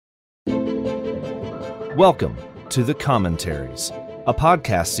Welcome to the Commentaries, a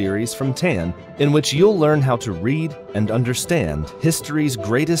podcast series from TAN in which you'll learn how to read and understand history's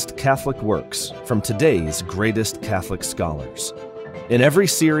greatest Catholic works from today's greatest Catholic scholars. In every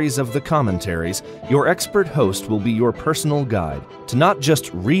series of the Commentaries, your expert host will be your personal guide to not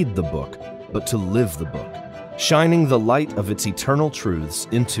just read the book, but to live the book, shining the light of its eternal truths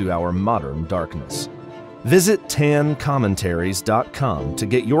into our modern darkness. Visit tancommentaries.com to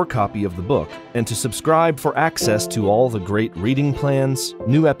get your copy of the book and to subscribe for access to all the great reading plans,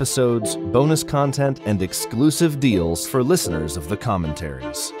 new episodes, bonus content, and exclusive deals for listeners of the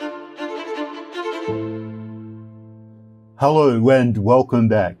Commentaries. Hello and welcome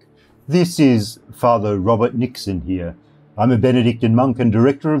back. This is Father Robert Nixon here. I'm a Benedictine monk and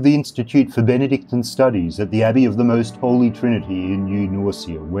director of the Institute for Benedictine Studies at the Abbey of the Most Holy Trinity in New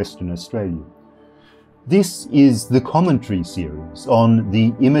Norcia, Western Australia. This is the commentary series on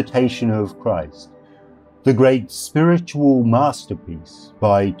the Imitation of Christ, the great spiritual masterpiece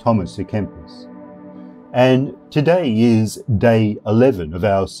by Thomas à Kempis. And today is day 11 of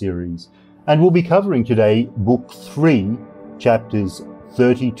our series, and we'll be covering today Book 3, chapters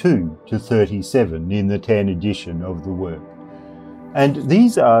 32 to 37 in the TAN edition of the work. And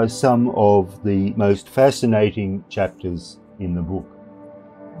these are some of the most fascinating chapters in the book.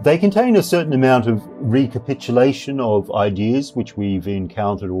 They contain a certain amount of recapitulation of ideas which we've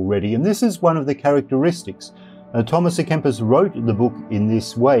encountered already, and this is one of the characteristics. Thomas à Kempis wrote the book in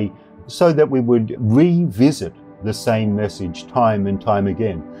this way so that we would revisit the same message time and time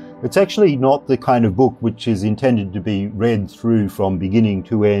again. It's actually not the kind of book which is intended to be read through from beginning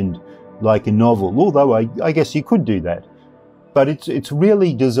to end like a novel, although I guess you could do that. But it's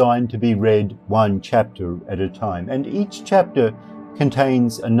really designed to be read one chapter at a time, and each chapter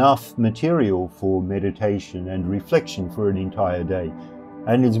contains enough material for meditation and reflection for an entire day.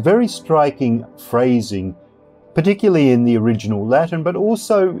 And it's very striking phrasing, particularly in the original Latin, but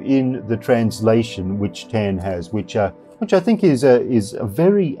also in the translation which TAN has, which I think is a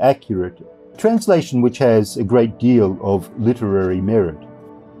very accurate translation which has a great deal of literary merit.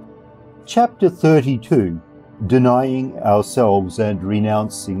 Chapter 32, Denying Ourselves and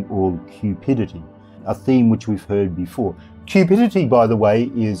Renouncing All Cupidity, a theme which we've heard before. Cupidity, by the way,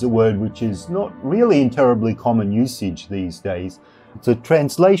 is a word which is not really in terribly common usage these days. It's a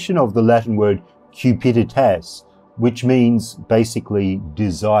translation of the Latin word cupiditas, which means basically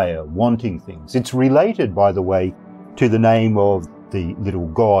desire, wanting things. It's related, by the way, to the name of the little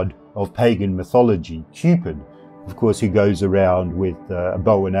god of pagan mythology, Cupid, of course, who goes around with a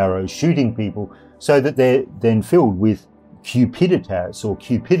bow and arrow shooting people, so that they're then filled with cupiditas or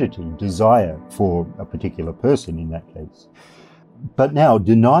cupidity, desire for a particular person in that case. But now,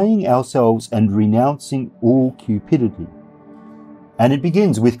 denying ourselves and renouncing all cupidity. And it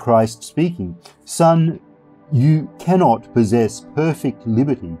begins with Christ speaking, "Son, you cannot possess perfect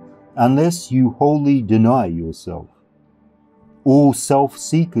liberty unless you wholly deny yourself. All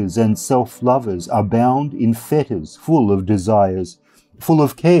self-seekers and self-lovers are bound in fetters full of desires, full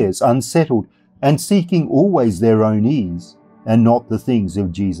of cares, unsettled, and seeking always their own ease, and not the things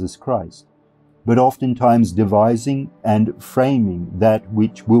of Jesus Christ, but oftentimes devising and framing that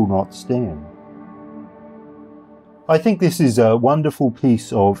which will not stand." I think this is a wonderful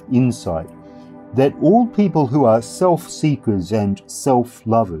piece of insight, that all people who are self-seekers and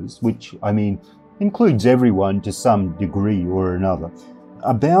self-lovers, which, includes everyone to some degree or another,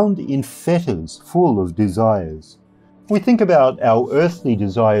 are bound in fetters full of desires. We think about our earthly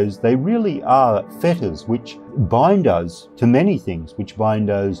desires, they really are fetters which bind us to many things, which bind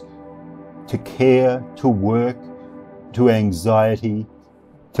us to care, to work, to anxiety,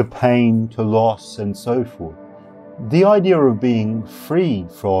 to pain, to loss, and so forth. The idea of being free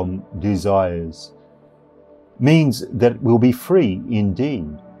from desires means that we'll be free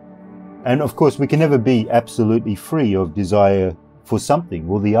indeed. And of course, we can never be absolutely free of desire for something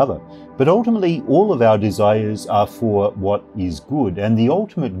or the other. But ultimately, all of our desires are for what is good, and the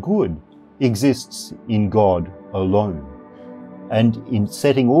ultimate good exists in God alone. And in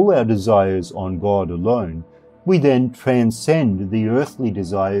setting all our desires on God alone, we then transcend the earthly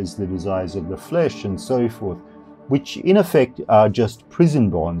desires, the desires of the flesh and so forth, which in effect are just prison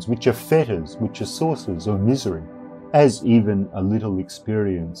bonds, which are fetters, which are sources of misery, as even a little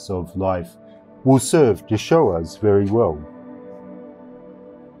experience of life will serve to show us very well.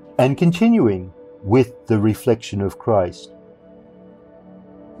 And continuing with the reflection of Christ,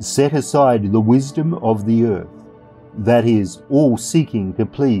 "Set aside the wisdom of the earth, that is, all seeking to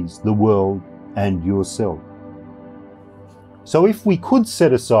please the world and yourself." So if we could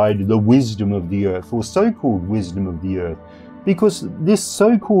set aside the wisdom of the earth, or so-called wisdom of the earth, because this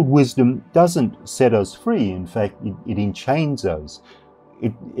so-called wisdom doesn't set us free. In fact, it enchains us.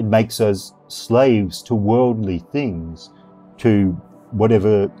 It makes us slaves to worldly things, to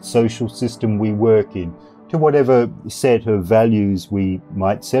whatever social system we work in, to whatever set of values we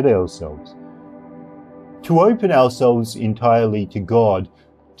might set ourselves. To open ourselves entirely to God,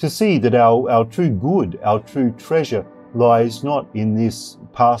 to see that our true good, our true treasure, lies not in this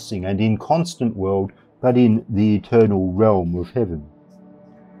passing and inconstant world, but in the eternal realm of heaven.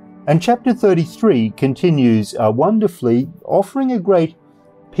 And chapter 33 continues wonderfully, offering a great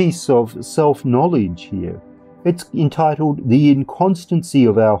piece of self-knowledge here. It's entitled The Inconstancy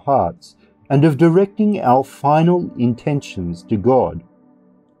of Our Hearts, and of directing our final intentions to God.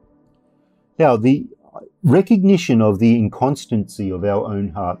 Now, the recognition of the inconstancy of our own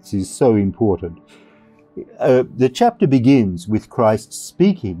hearts is so important. The chapter begins with Christ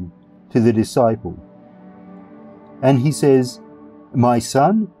speaking to the disciple. And he says, "My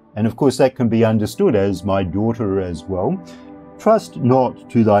son," and of course that can be understood as my daughter as well, "trust not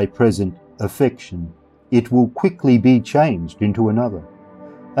to thy present affection. It will quickly be changed into another.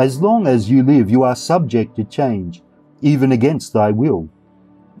 As long as you live, you are subject to change, even against thy will,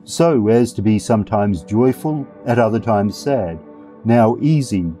 so as to be sometimes joyful, at other times sad, now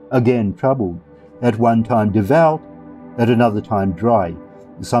easy, again troubled, at one time devout, at another time dry,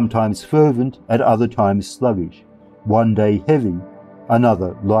 sometimes fervent, at other times sluggish, one day heavy,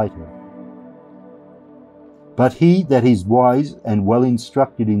 another lighter. But he that is wise and well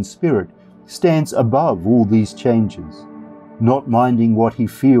instructed in spirit stands above all these changes, not minding what he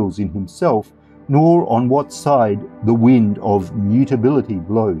feels in himself, nor on what side the wind of mutability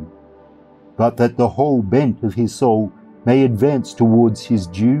blows, but that the whole bent of his soul may advance towards his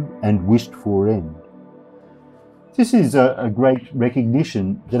due and wished-for end." This is a great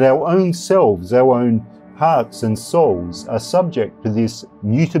recognition that our own selves, our own hearts and souls are subject to this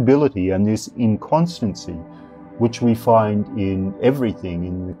mutability and this inconstancy which we find in everything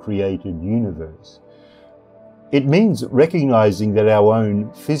in the created universe. It means recognizing that our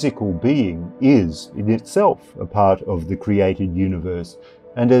own physical being is in itself a part of the created universe,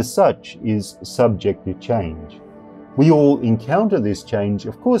 and as such is subject to change. We all encounter this change,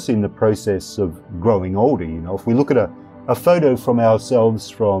 of course, in the process of growing older. If we look at a photo from ourselves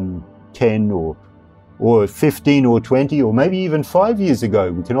from 10 or 15 or 20 or maybe even 5 years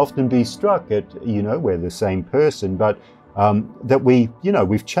ago, we can often be struck at, we're the same person, but that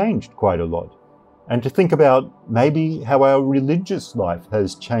we've changed quite a lot. And to think about maybe how our religious life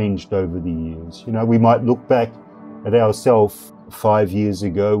has changed over the years. We might look back at ourselves 5 years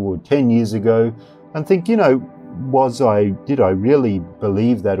ago or 10 years ago and think, did I really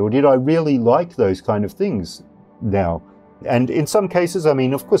believe that, or did I really like those kind of things now? And in some cases,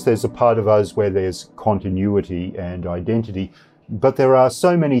 of course, there's a part of us where there's continuity and identity, but there are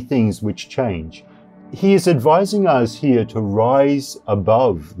so many things which change. He is advising us here to rise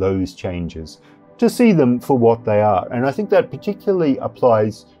above those changes, to see them for what they are. And I think that particularly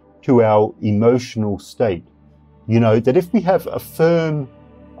applies to our emotional state. That if we have a firm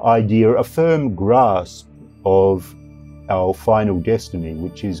idea, a firm grasp of our final destiny,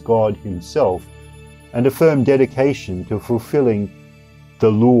 which is God himself, and a firm dedication to fulfilling the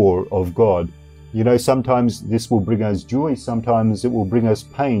law of God. Sometimes this will bring us joy, sometimes it will bring us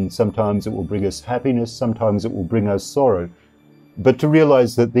pain, sometimes it will bring us happiness, sometimes it will bring us sorrow. But to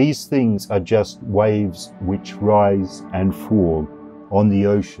realize that these things are just waves which rise and fall on the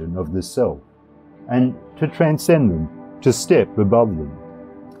ocean of the self, and to transcend them, to step above them.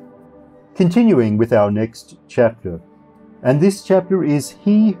 Continuing with our next chapter, and this chapter is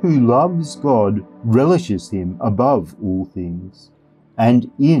 "He who loves God relishes him above all things,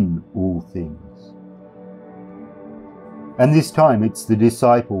 and in all things." And this time it's the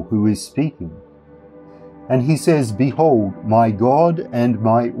disciple who is speaking. And he says, "Behold, my God and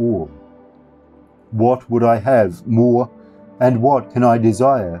my all. What would I have more, and what can I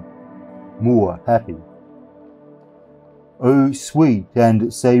desire more happy? O sweet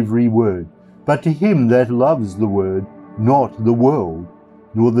and savory word, but to him that loves the word, not the world,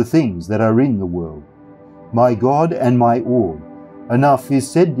 nor the things that are in the world. My God and my all. Enough is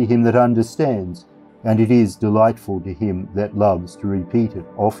said to him that understands, and it is delightful to him that loves to repeat it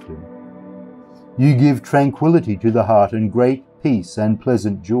often. You give tranquility to the heart, and great peace and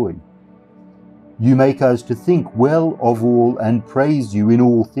pleasant joy. You make us to think well of all, and praise you in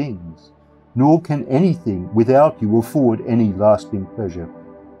all things. Nor can anything without you afford any lasting pleasure.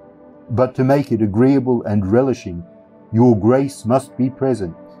 But to make it agreeable and relishing, your grace must be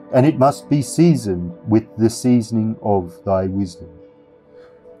present, and it must be seasoned with the seasoning of thy wisdom."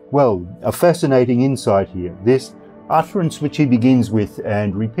 Well, a fascinating insight here. This utterance which he begins with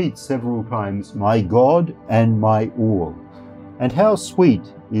and repeats several times, "My God and my all." And how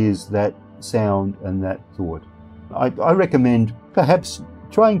sweet is that sound and that thought. I recommend perhaps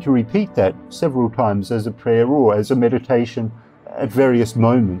trying to repeat that several times as a prayer or as a meditation at various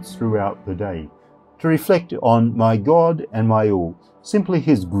moments throughout the day, to reflect on my God and my all, simply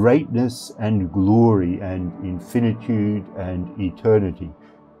his greatness and glory and infinitude and eternity,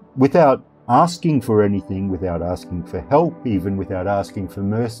 without asking for anything, without asking for help, even without asking for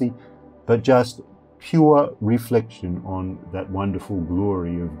mercy, but just pure reflection on that wonderful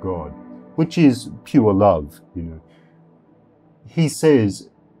glory of God, which is pure love, He says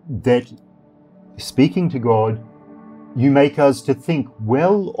that, speaking to God, you make us to think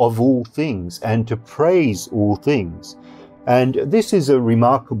well of all things and to praise all things. And this is a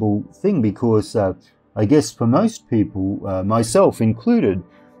remarkable thing because I guess for most people, myself included,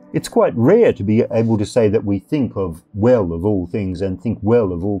 it's quite rare to be able to say that we think of well of all things and think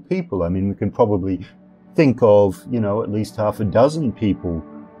well of all people. I mean, we can probably think of, at least half a dozen people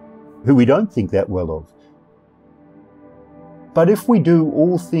who we don't think that well of. But if we do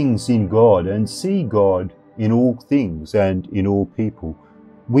all things in God and see God in all things and in all people,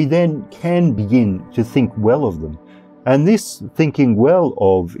 we then can begin to think well of them. And this thinking well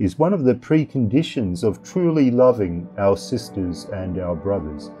of is one of the preconditions of truly loving our sisters and our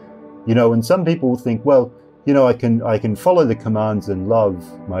brothers. And some people think, well, I can follow the commands and love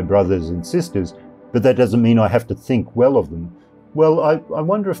my brothers and sisters, but that doesn't mean I have to think well of them. Well, I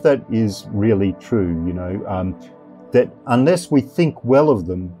wonder if that is really true, that unless we think well of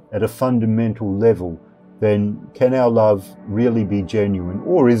them at a fundamental level, then can our love really be genuine?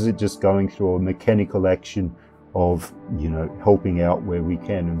 Or is it just going through a mechanical action of, helping out where we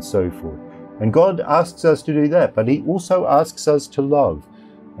can and so forth? And God asks us to do that, but he also asks us to love.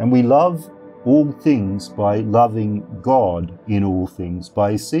 And we love all things by loving God in all things,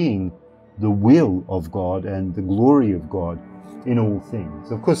 by seeing the will of God and the glory of God in all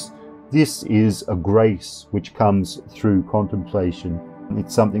things. Of course, this is a grace which comes through contemplation.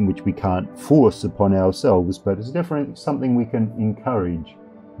 It's something which we can't force upon ourselves, but it's definitely something we can encourage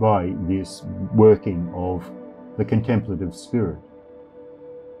by this working of the contemplative spirit.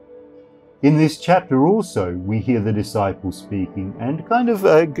 In this chapter also, we hear the disciples speaking and kind of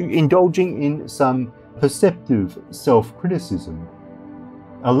indulging in some perceptive self-criticism.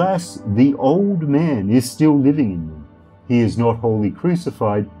 Alas, the old man is still living in me. He is not wholly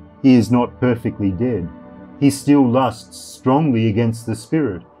crucified. He is not perfectly dead. He still lusts strongly against the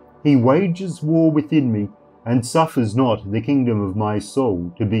spirit. He wages war within me and suffers not the kingdom of my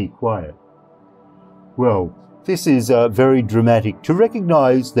soul to be quiet. Well, this is very dramatic to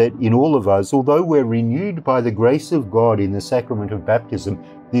recognize that in all of us, although we're renewed by the grace of God in the sacrament of baptism,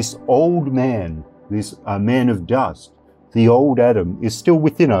 this old man, this man of dust, the old Adam, is still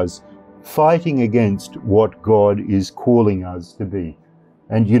within us, fighting against what God is calling us to be.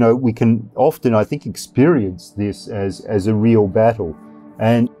 And, we can often, I think, experience this as a real battle.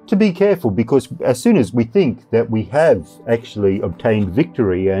 And to be careful, because as soon as we think that we have actually obtained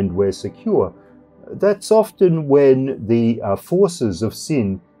victory and we're secure, that's often when the forces of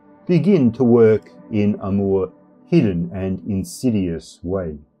sin begin to work in a more hidden and insidious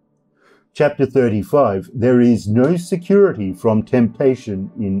way. Chapter 35, there is no security from temptation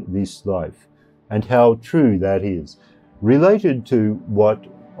in this life. And how true that is. Related to what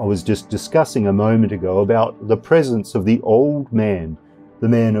I was just discussing a moment ago about the presence of the old man, the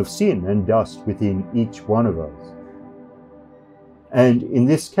man of sin and dust within each one of us. And in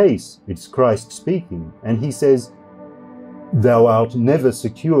this case, it's Christ speaking, and he says, "Thou art never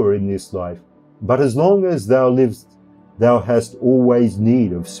secure in this life, but as long as thou livest, thou hast always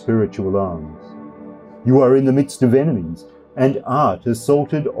need of spiritual arms. You are in the midst of enemies, and art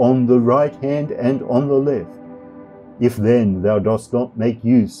assaulted on the right hand and on the left. If then thou dost not make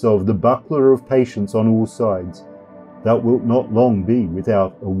use of the buckler of patience on all sides, thou wilt not long be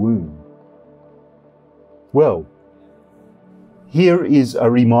without a wound." Well, here is a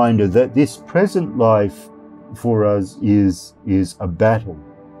reminder that this present life for us is a battle,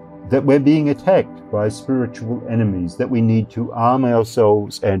 that we're being attacked by spiritual enemies, that we need to arm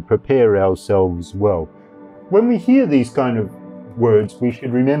ourselves and prepare ourselves well. When we hear these kind of words, we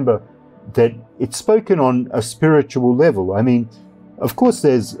should remember that it's spoken on a spiritual level. I mean, of course,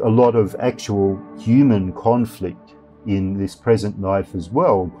 there's a lot of actual human conflict in this present life as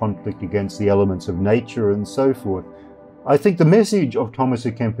well, conflict against the elements of nature and so forth. I think the message of Thomas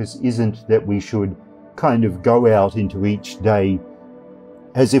à Kempis isn't that we should kind of go out into each day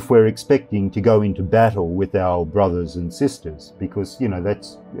as if we're expecting to go into battle with our brothers and sisters, because,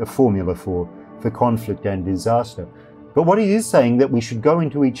 that's a formula for for conflict and disaster. But what he is saying that we should go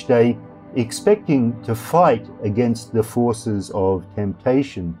into each day expecting to fight against the forces of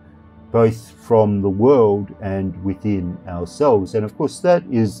temptation, both from the world and within ourselves. And of course, that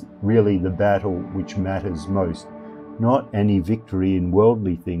is really the battle which matters most. Not any victory in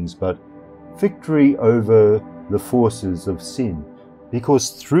worldly things, but victory over the forces of sin.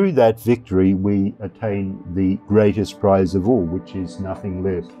 Because through that victory, we attain the greatest prize of all, which is nothing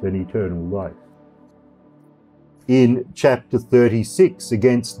less than eternal life. In chapter 36,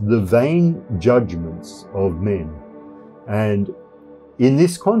 against the vain judgments of men. And in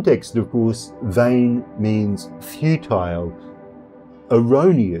this context, of course, vain means futile,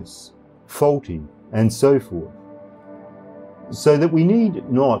 erroneous, faulty, and so forth. So that we need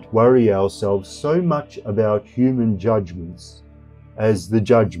not worry ourselves so much about human judgments as the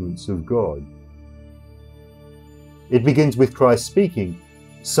judgments of God. It begins with Christ speaking,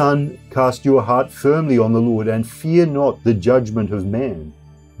 "Son, cast your heart firmly on the Lord, and fear not the judgment of man,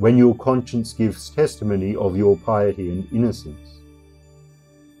 when your conscience gives testimony of your piety and innocence."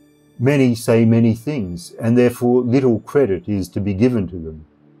 Many say many things, and therefore little credit is to be given to them.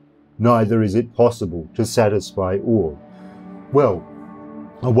 Neither is it possible to satisfy all. Well,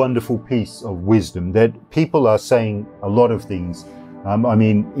 a wonderful piece of wisdom that people are saying a lot of things.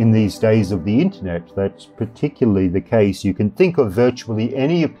 In these days of the internet, that's particularly the case. You can think of virtually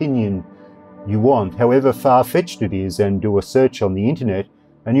any opinion you want, however far-fetched it is, and do a search on the internet,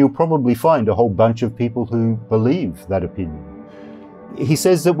 and you'll probably find a whole bunch of people who believe that opinion. He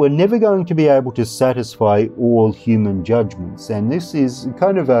says that we're never going to be able to satisfy all human judgments, and this is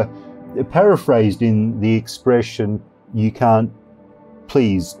kind of paraphrased in the expression, you can't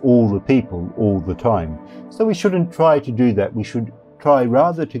please all the people all the time. So we shouldn't try to do that. We should try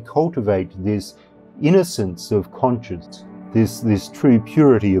rather to cultivate this innocence of conscience, this true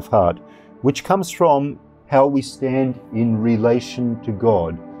purity of heart, which comes from how we stand in relation to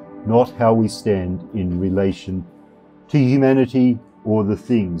God, not how we stand in relation to humanity or the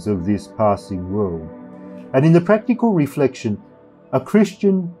things of this passing world. And in the practical reflection, a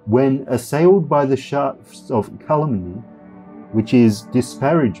Christian, when assailed by the shafts of calumny, which is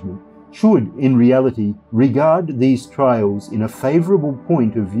disparagement, should, in reality, regard these trials in a favourable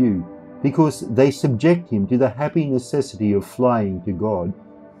point of view, because they subject him to the happy necessity of flying to God,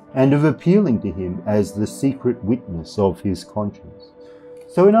 and of appealing to him as the secret witness of his conscience.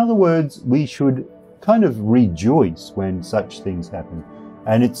 So in other words, we should kind of rejoice when such things happen.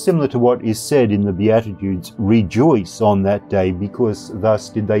 And it's similar to what is said in the Beatitudes, rejoice on that day, because thus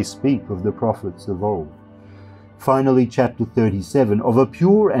did they speak of the prophets of old. Finally, chapter 37, of a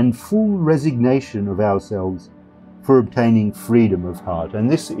pure and full resignation of ourselves for obtaining freedom of heart. And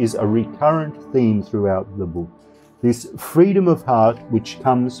this is a recurrent theme throughout the book. This freedom of heart which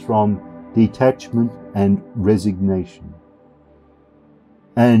comes from detachment and resignation.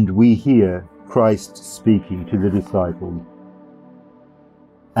 And we hear Christ speaking to the disciples.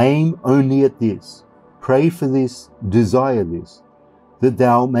 Aim only at this, pray for this, desire this, that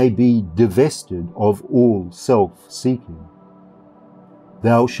thou may be divested of all self-seeking.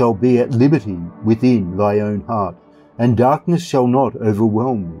 Thou shalt be at liberty within thy own heart, and darkness shall not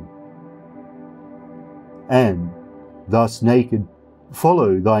overwhelm thee. And, thus naked,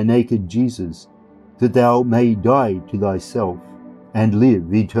 follow thy naked Jesus, that thou may die to thyself, and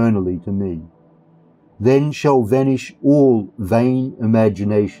live eternally to me. Then shall vanish all vain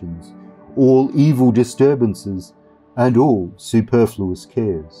imaginations, all evil disturbances, and all superfluous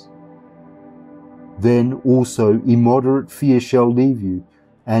cares. Then also immoderate fear shall leave you,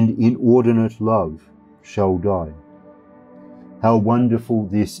 and inordinate love shall die. How wonderful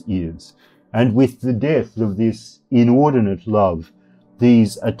this is! And with the death of this inordinate love,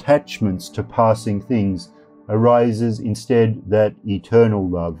 these attachments to passing things, arises instead that eternal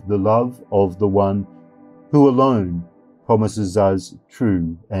love, the love of the one who alone promises us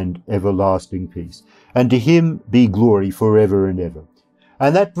true and everlasting peace. And to him be glory forever and ever.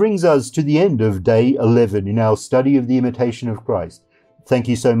 And that brings us to the end of day 11 in our study of the Imitation of Christ. Thank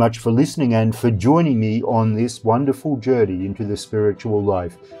you so much for listening and for joining me on this wonderful journey into the spiritual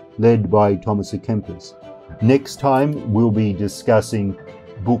life, led by Thomas à Kempis. Next time we'll be discussing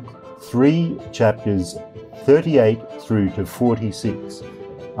Book 3, chapters 38 through to 46.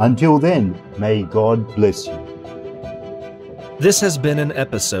 Until then, may God bless you. This has been an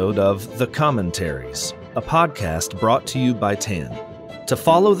episode of The Commentaries, a podcast brought to you by TAN. To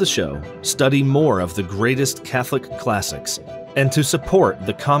follow the show, study more of the greatest Catholic classics, and to support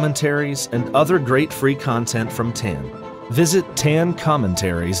the commentaries and other great free content from TAN, visit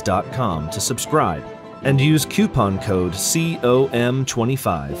tancommentaries.com to subscribe and use coupon code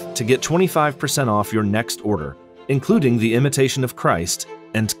COM25 to get 25% off your next order, including the Imitation of Christ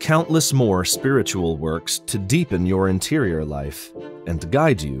and countless more spiritual works to deepen your interior life and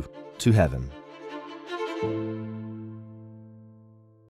guide you to heaven.